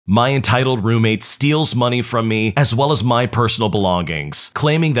My entitled roommate steals money from me as well as my personal belongings,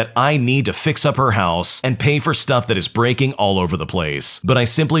 claiming that I need to fix up her house and pay for stuff that is breaking all over the place. But I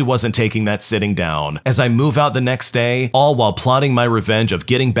simply wasn't taking that sitting down, as I move out the next day, all while plotting my revenge of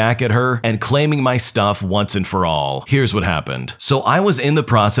getting back at her and claiming my stuff once and for all. Here's what happened. So I was in the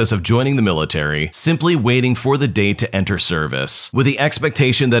process of joining the military, simply waiting for the date to enter service, with the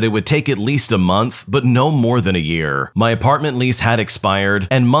expectation that it would take at least a month, but no more than a year. My apartment lease had expired,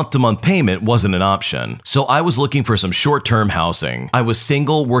 and month-to-month payment wasn't an option, so I was looking for some short-term housing. I was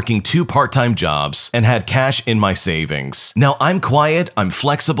single, working 2 part-time jobs, and had cash in my savings. Now, I'm quiet, I'm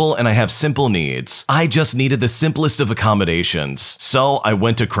flexible, and I have simple needs. I just needed the simplest of accommodations, so I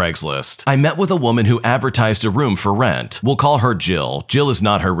went to Craigslist. I met with a woman who advertised a room for rent. We'll call her Jill. Jill is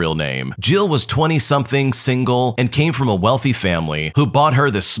not her real name. Jill was 20-something, single, and came from a wealthy family who bought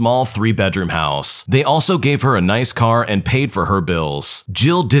her this small 3-bedroom house. They also gave her a nice car and paid for her bills.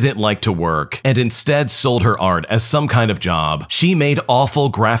 Jill didn't like to work and instead sold her art as some kind of job. She made awful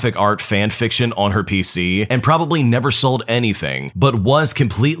graphic art fan fiction on her PC and probably never sold anything, but was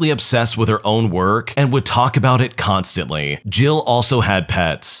completely obsessed with her own work and would talk about it constantly. Jill also had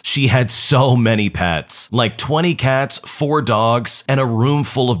pets. She had so many pets, like 20 cats, 4 dogs, and a room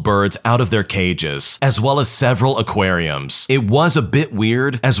full of birds out of their cages, as well as several aquariums. It was a bit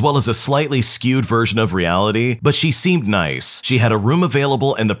weird, as well as a slightly skewed version of reality, but she seemed nice. She had a room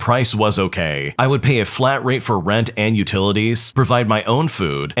available and the price was okay. I would pay a flat rate for rent and utilities, provide my own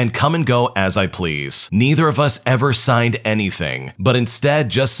food, and come and go as I please. Neither of us ever signed anything, but instead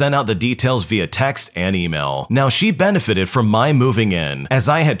just sent out the details via text and email. Now, she benefited from my moving in, as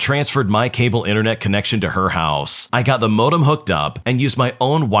I had transferred my cable internet connection to her house. I got the modem hooked up and used my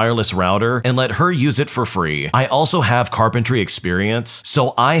own wireless router and let her use it for free. I also have carpentry experience,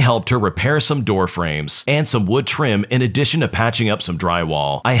 so I helped her repair some door frames and some wood trim in addition to patching up some drywall.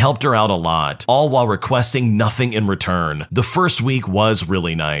 I helped her out a lot, all while requesting nothing in return. The first week was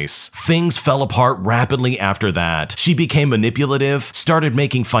really nice. Things fell apart rapidly after that. She became manipulative, started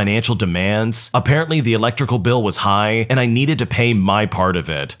making financial demands. Apparently the electrical bill was high and I needed to pay my part of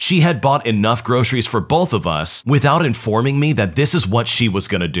it. She had bought enough groceries for both of us without informing me that this is what she was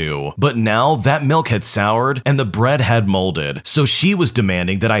gonna do. But now that milk had soured and the bread had molded, so she was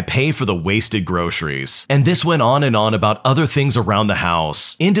demanding that I pay for the wasted groceries. And this went on and on about other things around the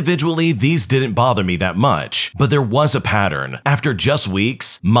house. Individually, these didn't bother me that much, but there was a pattern. After just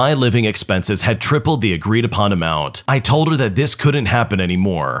weeks, my living expenses had tripled the agreed upon amount. I told her that this couldn't happen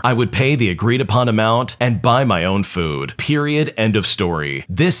anymore. I would pay the agreed upon amount and buy my own food. Period. End of story.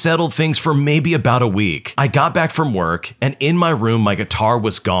 This settled things for maybe about a week. I got back from work, and in my room my guitar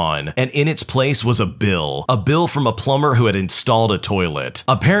was gone, and in its place was a bill. A bill from a plumber who had installed a toilet.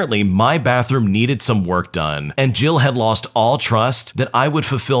 Apparently, my bathroom needed some work done, and Jill had lost all trust that I would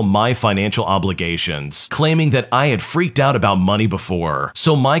fulfill my financial obligations, claiming that I had freaked out about money before.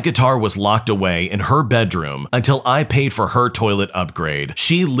 So my guitar was locked away in her bedroom until I paid for her toilet upgrade.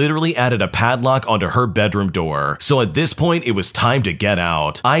 She literally added a padlock onto her bedroom door. So at this point, it was time to get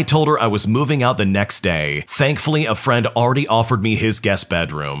out. I told her I was moving out the next day. Thankfully, a friend already offered me his guest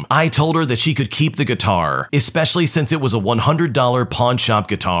bedroom. I told her that she could keep the guitar, especially since it was a $100 pawn shop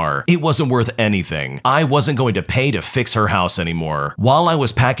guitar. It wasn't worth anything. I wasn't going to pay to fix her house anymore. While I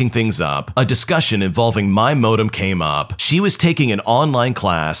was packing things up, a discussion involving my modem came up. She was taking an online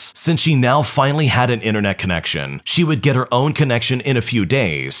class since she now finally had an internet connection. She would get her own connection in a few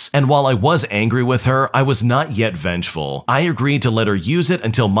days, and while I was angry with her, I was not yet vengeful. I agreed to let her use it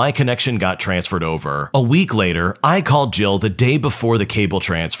until my connection got transferred over. A week later, I called Jill the day before the cable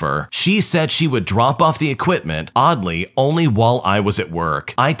transfer. She said she would drop off the equipment, oddly, only while I was at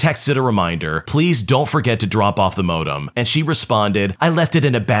work. I texted a reminder, "Please don't forget to drop off the modem," and she responded, "I left it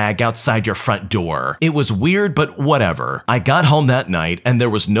in a bag outside your front door." It was weird, but whatever. I got home that night and there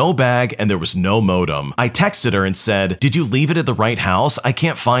was no bag and there was no modem. I texted her and said, "Did you leave it at the right house? I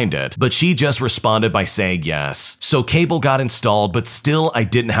can't find it." But she just responded by saying yes. So cable got installed, but still I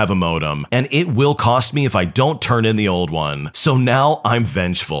didn't have a modem, and it will cost me if I don't turn in the old one. So now I'm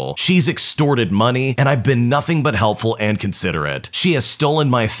vengeful. She's extorted money and I've been nothing but helpful and considerate. She has stolen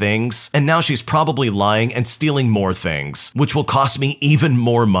my things and now she's probably lying and stealing more things, which will cost me even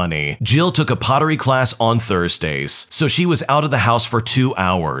more money. Jill took a pottery class on Thursdays, so she was out of the house for 2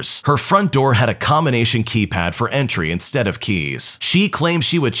 hours. Her front door had a combination keypad for entry instead of keys. She claimed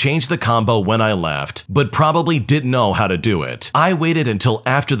she would change the combo when I left, but probably didn't know how to do it. I waited until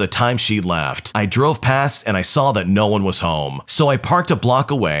after the time she left. I drove past and I saw that no one was home. So I parked a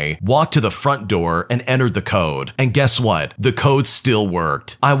block away, walked to the front door, and entered the code. And guess what? The code still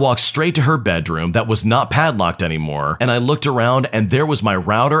worked. I walked straight to her bedroom that was not padlocked anymore, and I looked around and there was my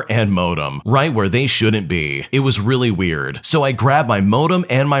router and modem, right where they shouldn't be. It was really weird. So I grabbed my modem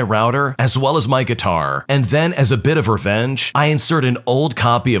and my router, as well as my guitar, and then as a bit of revenge, I insert an old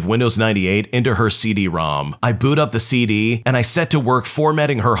copy of Windows 98 into her CD-ROM. I boot up the CD, and I set to work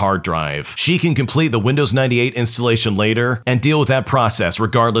formatting her hard drive. She can complete the Windows 98 installation later and deal with that process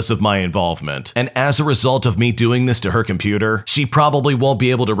regardless of my involvement. And as a result of me doing this to her computer, she probably won't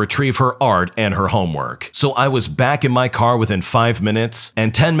be able to retrieve her art and her homework. So I was back in my car within 5 minutes,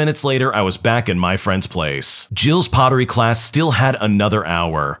 and 10 minutes later I was back in my friend's place. Jill's pottery class still had another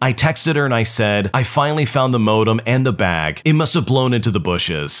hour. I texted her and I said, I finally found the modem and the bag. It must have blown into the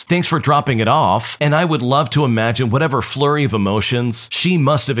bushes. Thanks for dropping it off, and I would love to imagine whatever flurry of emotions she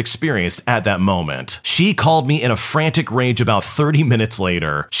must have experienced at that moment. She called me in a frantic rage about 30 minutes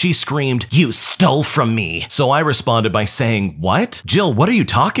later. She screamed, "You stole from me!" So I responded by saying, "What? Jill, what are you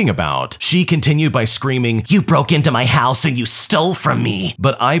talking about?" She continued by screaming, "You broke into my house and you stole from me!"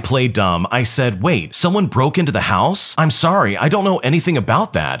 But I played dumb. I said, "Wait, someone broke into the house? I'm sorry, I don't know anything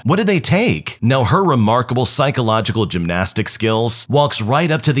about that. What did they take?" Now her remarkable psychological gymnastics skills walks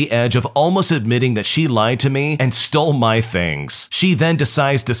right up to the edge of almost admitting that she lied to me and stole my things. She then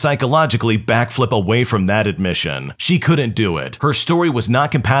decides to psychologically backflip away from that admission. She couldn't do it. Her story was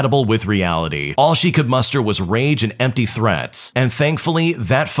not compatible with reality. All she could muster was rage and empty threats. And thankfully,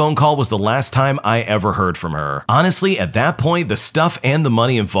 that phone call was the last time I ever heard from her. Honestly, at that point, the stuff and the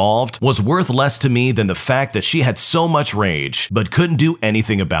money involved was worth less to me than the fact that she had so much rage, but couldn't do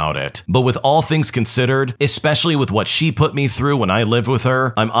anything about it. But with all things considered, especially with what she put me through when I lived with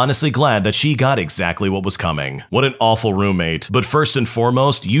her, I'm honestly glad that she got exactly what was coming. What an awful roommate. But first and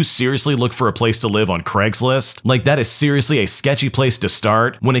foremost, you seriously look for a place to live on Craigslist? Like, that is seriously a sketchy place to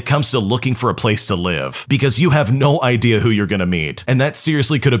start when it comes to looking for a place to live, because you have no idea who you're gonna meet, and that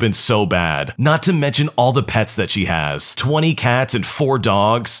seriously could have been so bad. Not to mention all the pets that she has. 20 cats and 4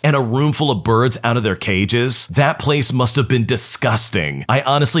 dogs, and a room full of birds out of their cages. That place must have been disgusting. I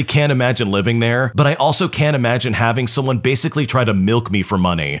honestly can't imagine living there, but I also can't imagine having someone basically try to milk me for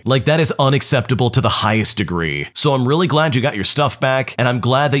money. Like, that is unacceptable to the highest degree. So I'm really glad you got your stuff back, and I'm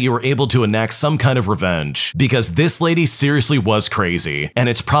glad that you were able to enact some kind of revenge, because this lady seriously was crazy, and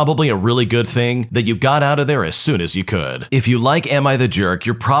it's probably a really good thing that you got out of there as soon as you could. If you like Am I the Jerk,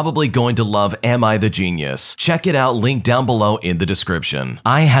 you're probably going to love Am I the Genius. Check it out, linked down below in the description.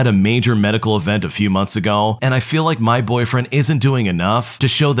 I had a major medical event a few months ago, and I feel like my boyfriend isn't doing enough to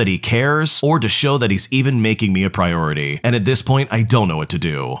show that he cares or to show that he's even making me a priority. And at this point, I don't know what to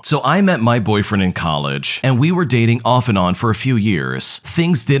do. So I met my boyfriend in college, and we were dating off and on for a few years.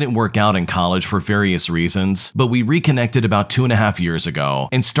 Things didn't work out in college for various reasons, but we reconnected about 2.5 years ago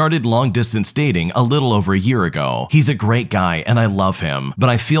and started long-distance dating a little over a year ago. He's a great guy and I love him, but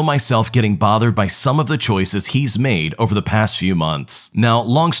I feel myself getting bothered by some of the choices he's made over the past few months. Now,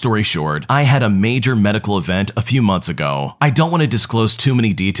 long story short, I had a major medical event a few months ago. I don't want to disclose too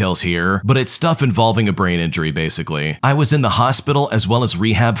many details here, but it's stuff involving a brain injury basically. I was in the hospital as well as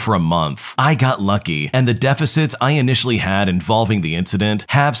rehab for a month. I got lucky, and the deficits I initially had involving the incident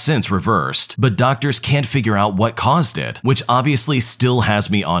have since reversed, but doctors can't figure out what caused it, which obviously still has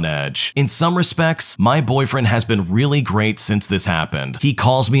me on edge. In some respects, my boyfriend has been really great since this happened. He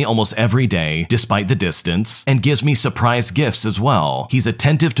calls me almost every day, despite the distance, and gives me surprise gifts as well. He's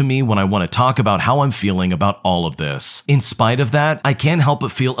attentive to me when I want to talk about how I'm feeling about all of this. In spite of that, I can't help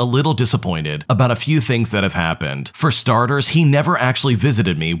but feel a little disappointed about a few things that have happened. For starters, he never actually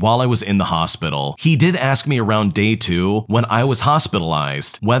visited me while I was in the hospital. He did ask me around day 2, when I was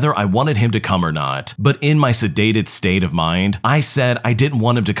hospitalized, whether I wanted him to come or not. But in my sedated state of mind, I said I didn't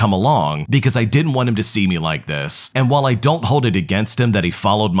want him to come along because I didn't want him to see me like this. And while I don't hold it against him that he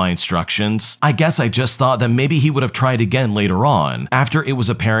followed my instructions, I guess I just thought that maybe he would have tried again later on, after it was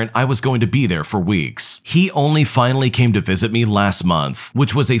apparent I was going to be there for weeks. He only finally came to visit me last month,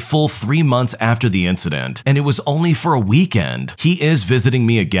 which was a full 3 months after the incident, and it was only for a weekend. He is visiting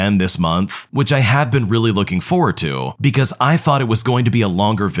me again this month, which I have been really looking forward to, because I thought it was going to be a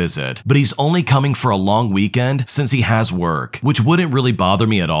longer visit, but he's only coming for a long weekend since he has work, which wouldn't really bother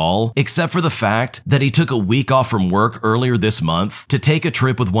me at all, except for the fact that he took a week off from work earlier this month to take a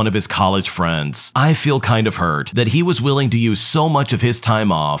trip with one of his college friends. I feel kind of hurt that he was willing to use so much of his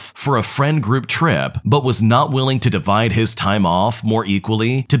time off for a friend group trip, but was not willing to divide his time off more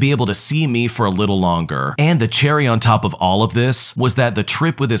equally to be able to see me for a little longer. And the cherry on top of all of this was that the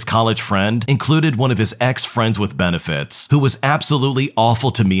trip with his college friend included one of his ex-friends with benefits, who was absolutely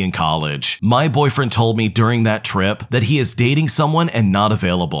awful to me in college. My boyfriend told me during that trip that he is dating someone and not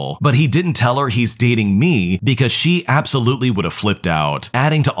available, but he didn't tell her he's dating me because she absolutely would have flipped out.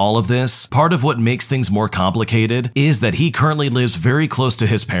 Adding to all of this, part of what makes things more complicated is that he currently lives very close to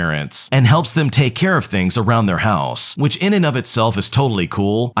his parents and helps them take care of things around their house, which in and of itself is totally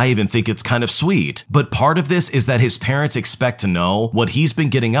cool. I even think it's kind of sweet. But part of this is that his parents expect to know what he's been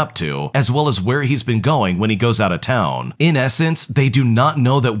getting up to, as well as where he's been going when he goes out of town. In essence, they do not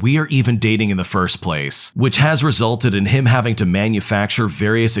know that we are even dating in the first place, which has resulted in him having to manufacture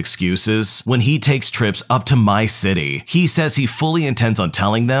various excuses when he takes trips up to my city. He says he fully intends on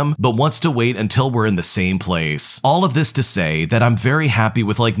telling them, but wants to wait until we're in the same place. All of this to say that I'm very happy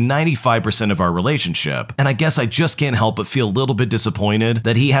with like 95% of our relationship, and I guess I just can't help but feel a little bit disappointed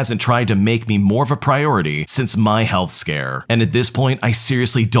that he hasn't tried to make me more of a priority since my health scare. And at this point, I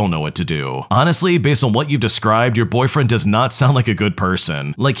seriously don't know what to do. Honestly, based on what you've described, your boyfriend does not sound like a good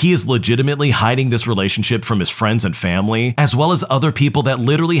person. Like he is legitimately hiding this relationship from his friends and family, as well as other people that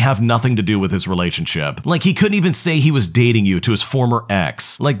literally have nothing to do with his relationship. Like he couldn't even say he was dating you to his former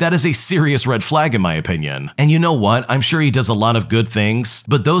ex. Like that is a serious red flag in my opinion. And you know what? I'm sure he does a lot of good things,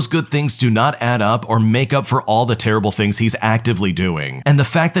 but those good things do not add up or make up for all the terrible things he's actively doing. And the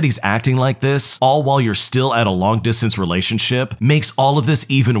fact that he's acting like this, all while you're still at a long distance relationship, makes all of this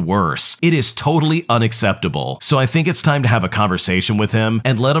even worse. It is totally unacceptable. So I think it's time to have a conversation with him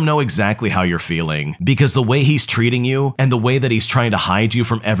and let him know exactly how you're feeling, because the way he's treating you and the way that he's trying to hide you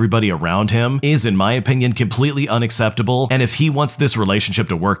from everybody around him is, in my opinion, completely unacceptable. And if he wants this relationship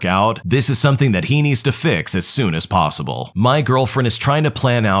to work out, this is something that he needs to fix as soon as possible. My girlfriend is trying to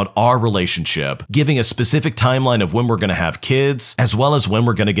plan out our relationship, giving a specific timeline of when we're going to have kids, as well as when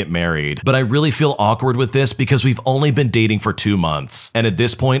we're going to get married. But I really feel awkward with this because we've only been dating for 2 months. And at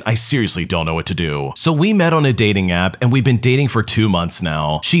this point, I seriously don't know what to do. So we met on a dating app and we've been dating for 2 months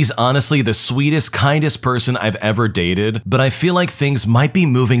now. She's honestly the sweetest, kindest person I've ever dated, but I feel like things might be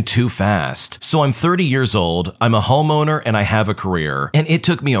moving too fast. So I'm 30 years old, I'm a homeowner, and I have a career. And it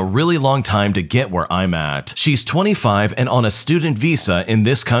took me a really long time to get where I'm at. She's 25 and on a student visa in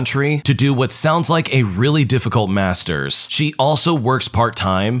this country to do what sounds like a really difficult master's. She also works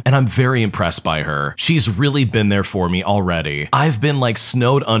part-time, and I'm very impressed by her. She's really been there for me already. I've been like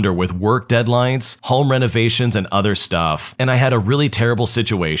snowed under with work deadlines, home renovations, and other stuff. And I had a really terrible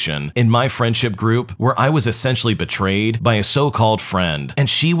situation in my friendship group where I was essentially betrayed by a so-called friend, and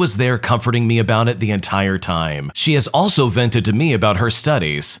she was there comforting me about it the entire time. She has also vented to me about her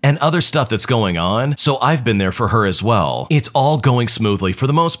studies and other stuff that's going on, so I've been there for her as well. It's all going smoothly for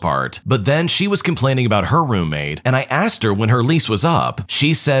the most part, but then she was complaining about her roommate, and I asked her when her lease was up.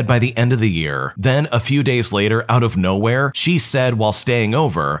 She said by the end of the year. Then a few days later, out of nowhere, she said while staying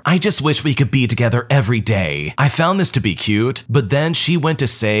over, "I just wish we could be together every day." I found this to be cute, but then she went to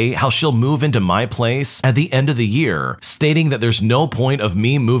say how she'll move into my place at the end of the year, stating that there's no point of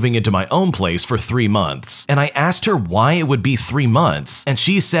me moving into my own place for 3 months. And I asked her why it would be 3 months, and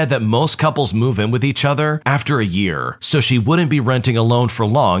she said that most couples move in with each other after a year, so she wouldn't be renting alone for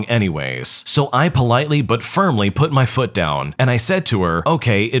long anyways. So I politely but firmly put my foot down, and I said to her,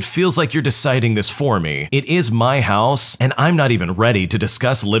 "Okay, it feels like you're deciding this for me. It is my house, and I'm not even ready to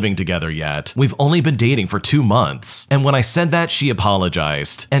discuss living together yet. We've only been dating for 2 months. And when I said that, she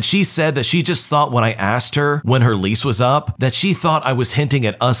apologized, and she said that she just thought when I asked her when her lease was up, that she thought I was hinting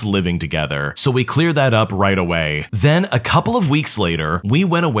at us living together. So we cleared that up right away. Then a couple of weeks later, we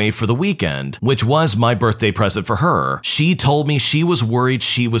went away for the weekend, which was my birthday present for her. She told me she was worried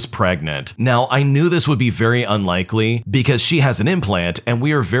she was pregnant. Now, I knew this would be very unlikely because she has an implant and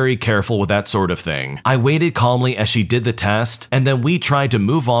we are very careful with that sort of thing. I waited calmly as she did the test, and then we tried to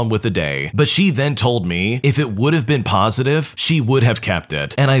move on with the day. But she then told me if it would have been positive, she would have kept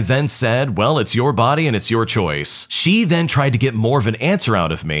it. And I then said, well, it's your body and it's your choice. She then tried to get more of an answer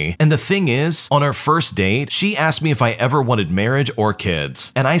out of me. And the thing is, on our first date, she asked me if I ever wanted marriage or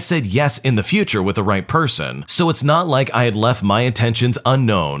kids. And I said yes in the future with the right person. So it's not like I had left my intentions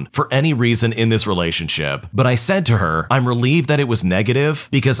unknown for any reason in this relationship. But I said to her, I'm relieved that it was negative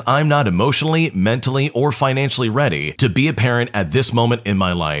because I'm not emotionally, mentally, or financially ready to be a parent at this moment in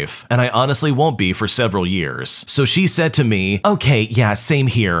my life. And I honestly won't be for several years. So she said to me, okay, yeah, same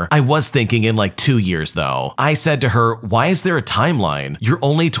here. I was thinking in like 2 years though. I said to her, why is there a timeline? You're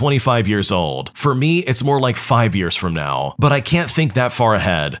only 25 years old. For me, it's more like 5 years from now. But I can't think that far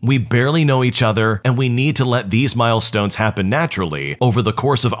ahead. We barely know each other, and we need to let these milestones happen naturally over the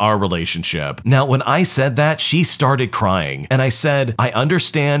course of our relationship. Now, when I said that, she started crying, and I said, I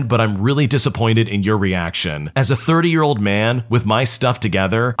understand, but I'm really disappointed in your reaction. As a 30-year-old man with my stuff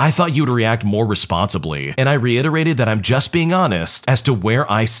together, I thought you would react more responsibly, and I reiterated that I'm just being honest as to where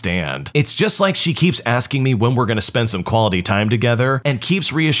I stand. It's just like she keeps asking me when we're going to spend some quality time together and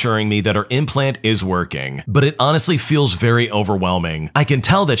keeps reassuring me that her implant is working, but it honestly feels very overwhelming. I can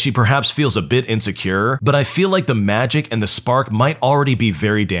tell that she perhaps feels a bit insecure her, but I feel like the magic and the spark might already be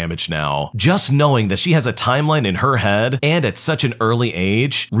very damaged now. Just knowing that she has a timeline in her head and at such an early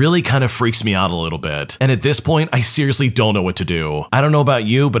age really kind of freaks me out a little bit. And at this point, I seriously don't know what to do. I don't know about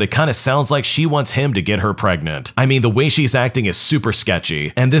you, but it kind of sounds like she wants him to get her pregnant. I mean, the way she's acting is super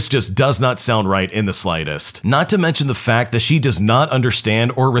sketchy, and this just does not sound right in the slightest. Not to mention the fact that she does not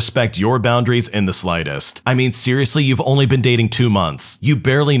understand or respect your boundaries in the slightest. I mean, seriously, you've only been dating 2 months. You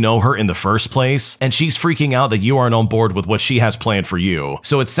barely know her in the first place, and she's freaking out that you aren't on board with what she has planned for you.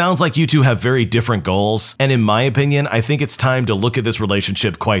 So it sounds like you two have very different goals, and in my opinion, I think it's time to look at this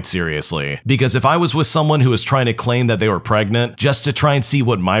relationship quite seriously. Because if I was with someone who was trying to claim that they were pregnant just to try and see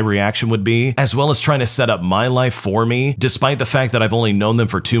what my reaction would be, as well as trying to set up my life for me, despite the fact that I've only known them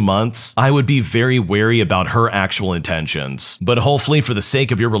for 2 months, I would be very wary about her actual intentions. But hopefully, for the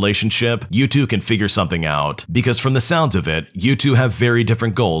sake of your relationship, you two can figure something out, because from the sounds of it, you two have very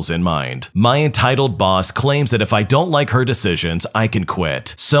different goals in mind. My entitled boss claims that if I don't like her decisions, I can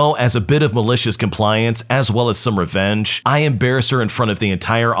quit. So, as a bit of malicious compliance, as well as some revenge, I embarrass her in front of the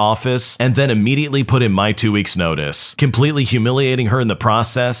entire office, and then immediately put in my 2 weeks notice, completely humiliating her in the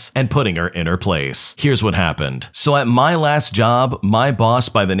process and putting her in her place. Here's what happened. So at my last job, my boss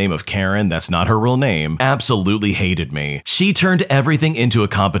by the name of Karen, that's not her real name, absolutely hated me. She turned everything into a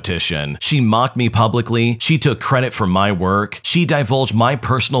competition. She mocked me publicly, she took credit for my work, she divulged my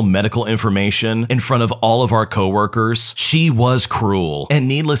personal medical information in front of all of our coworkers. She was cruel, and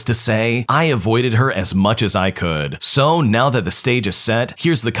needless to say, I avoided her as much as I could. So now that the stage is set,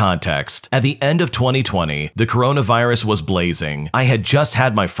 here's the context. At the end of 2020, the coronavirus was blazing. I had just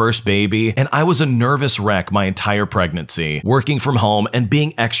had my first baby, and I was a nervous wreck my entire pregnancy, working from home and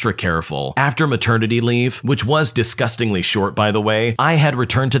being extra careful. After maternity leave, which was disgustingly short by the way, I had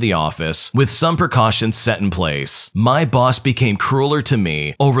returned to the office with some precautions set in place. My boss became crueler to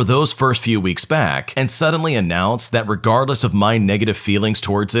me over those first few weeks back, and suddenly announced that regardless of my negative feelings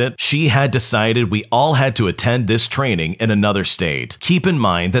towards it, she had decided we all had to attend this training in another state. Keep in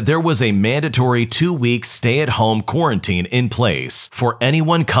mind that there was a mandatory 2-week stay-at-home quarantine in place for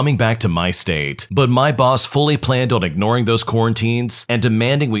anyone coming back to my state, but my boss fully planned on ignoring those quarantines and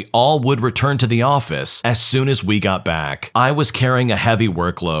demanding we all would return to the office as soon as we got back. I was carrying a heavy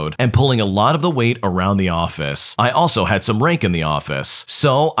workload and pulling a lot of the weight around the office. I also had some rank in the office,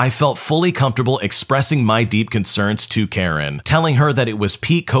 so I felt fully comfortable expressing my deep concerns to Karen, telling her that it was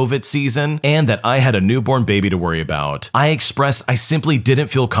peak COVID season and that I had a newborn baby to worry about. I expressed I simply didn't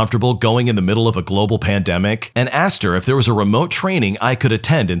feel comfortable going in the middle of a global pandemic and asked her if there was a remote training I could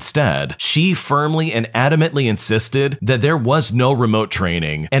attend instead. She firmly and adamantly insisted that there was no remote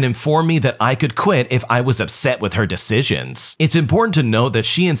training and informed me that I could quit if I was upset with her decisions. It's important to note that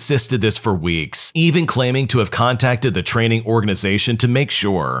she insisted this for weeks, even claiming to have contacted the training organization to make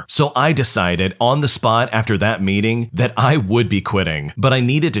sure. So I decided on the spot after that meeting that I would be quitting, but I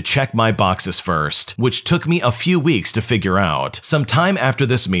needed to check my boxes first, which took me a few weeks to figure out. Some time after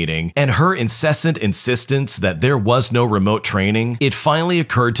this meeting and her incessant insistence that there was no remote training, it finally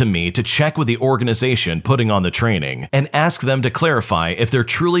occurred to me to check with the organization putting on the training and ask them to clarify if there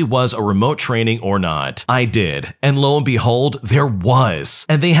truly was a remote training or not. I did, and lo and behold, there was,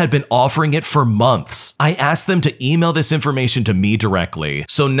 and they had been offering it for months. I asked them to email this information to me directly,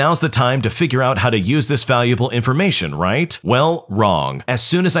 so now's the time to figure out how to use this valuable information, right? Well, wrong. As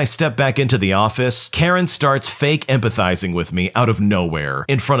soon as I step back into the office, Karen starts fake empathizing with me out of nowhere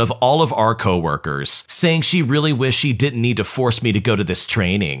in front of all of our coworkers, saying she really wished she didn't need to force me to go to this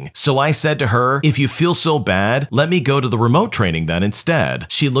training. So I said to her, if you feel so bad, let me go to the remote training then instead.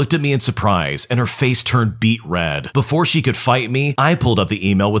 She looked at me in surprise and her face turned beet red. Before she could fight me, I pulled up the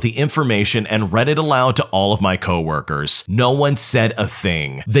email with the information and read it aloud to all of my coworkers. No one said a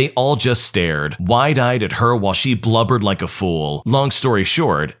thing. They all just stared, wide-eyed at her while she blubbered like a fool. Long story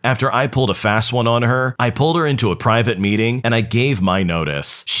short, after I pulled a fast one on her, I pulled her into a private meeting and I gave my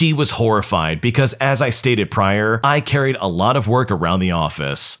notice. She was horrified because, as I stated prior, I carried a lot of work around the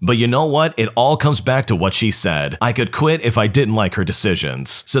office. But you know what? It all comes back to what she said. I could quit if I didn't like her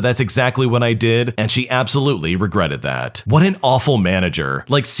decisions. So that's exactly what I did, and she absolutely regretted that. What an awful manager.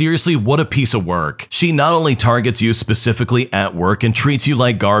 Like, seriously, what a piece of work. She not only targets you specifically at work and treats you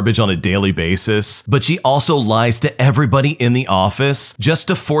like garbage on a daily basis, but she also lies to everybody in the office just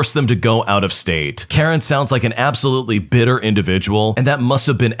to force them to go out of state. Karen sounds like an absolutely bitter individual, and that must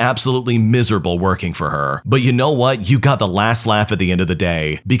have been absolutely miserable working for her. But you know what? You got the last laugh at the end of the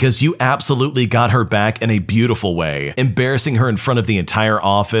day, because you absolutely got her back in a beautiful way, embarrassing her in front of the entire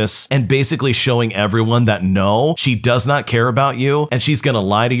office and basically showing everyone that no, she does not care about you and she's gonna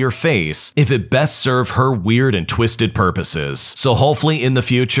lie to your face if it best serve her weird and twisted purposes. So hopefully in the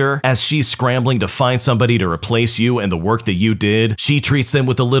future, as she she's scrambling to find somebody to replace you and the work that you did, she treats them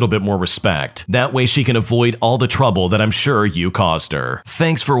with a little bit more respect. That way she can avoid all the trouble that I'm sure you caused her.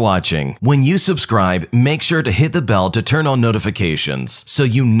 Thanks for watching. When you subscribe, make sure to hit the bell to turn on notifications so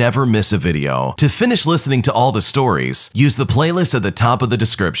you never miss a video. To finish listening to all the stories, use the playlist at the top of the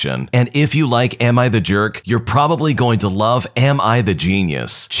description. And if you like Am I the Jerk, you're probably going to love Am I the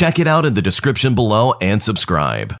Genius. Check it out in the description below and subscribe.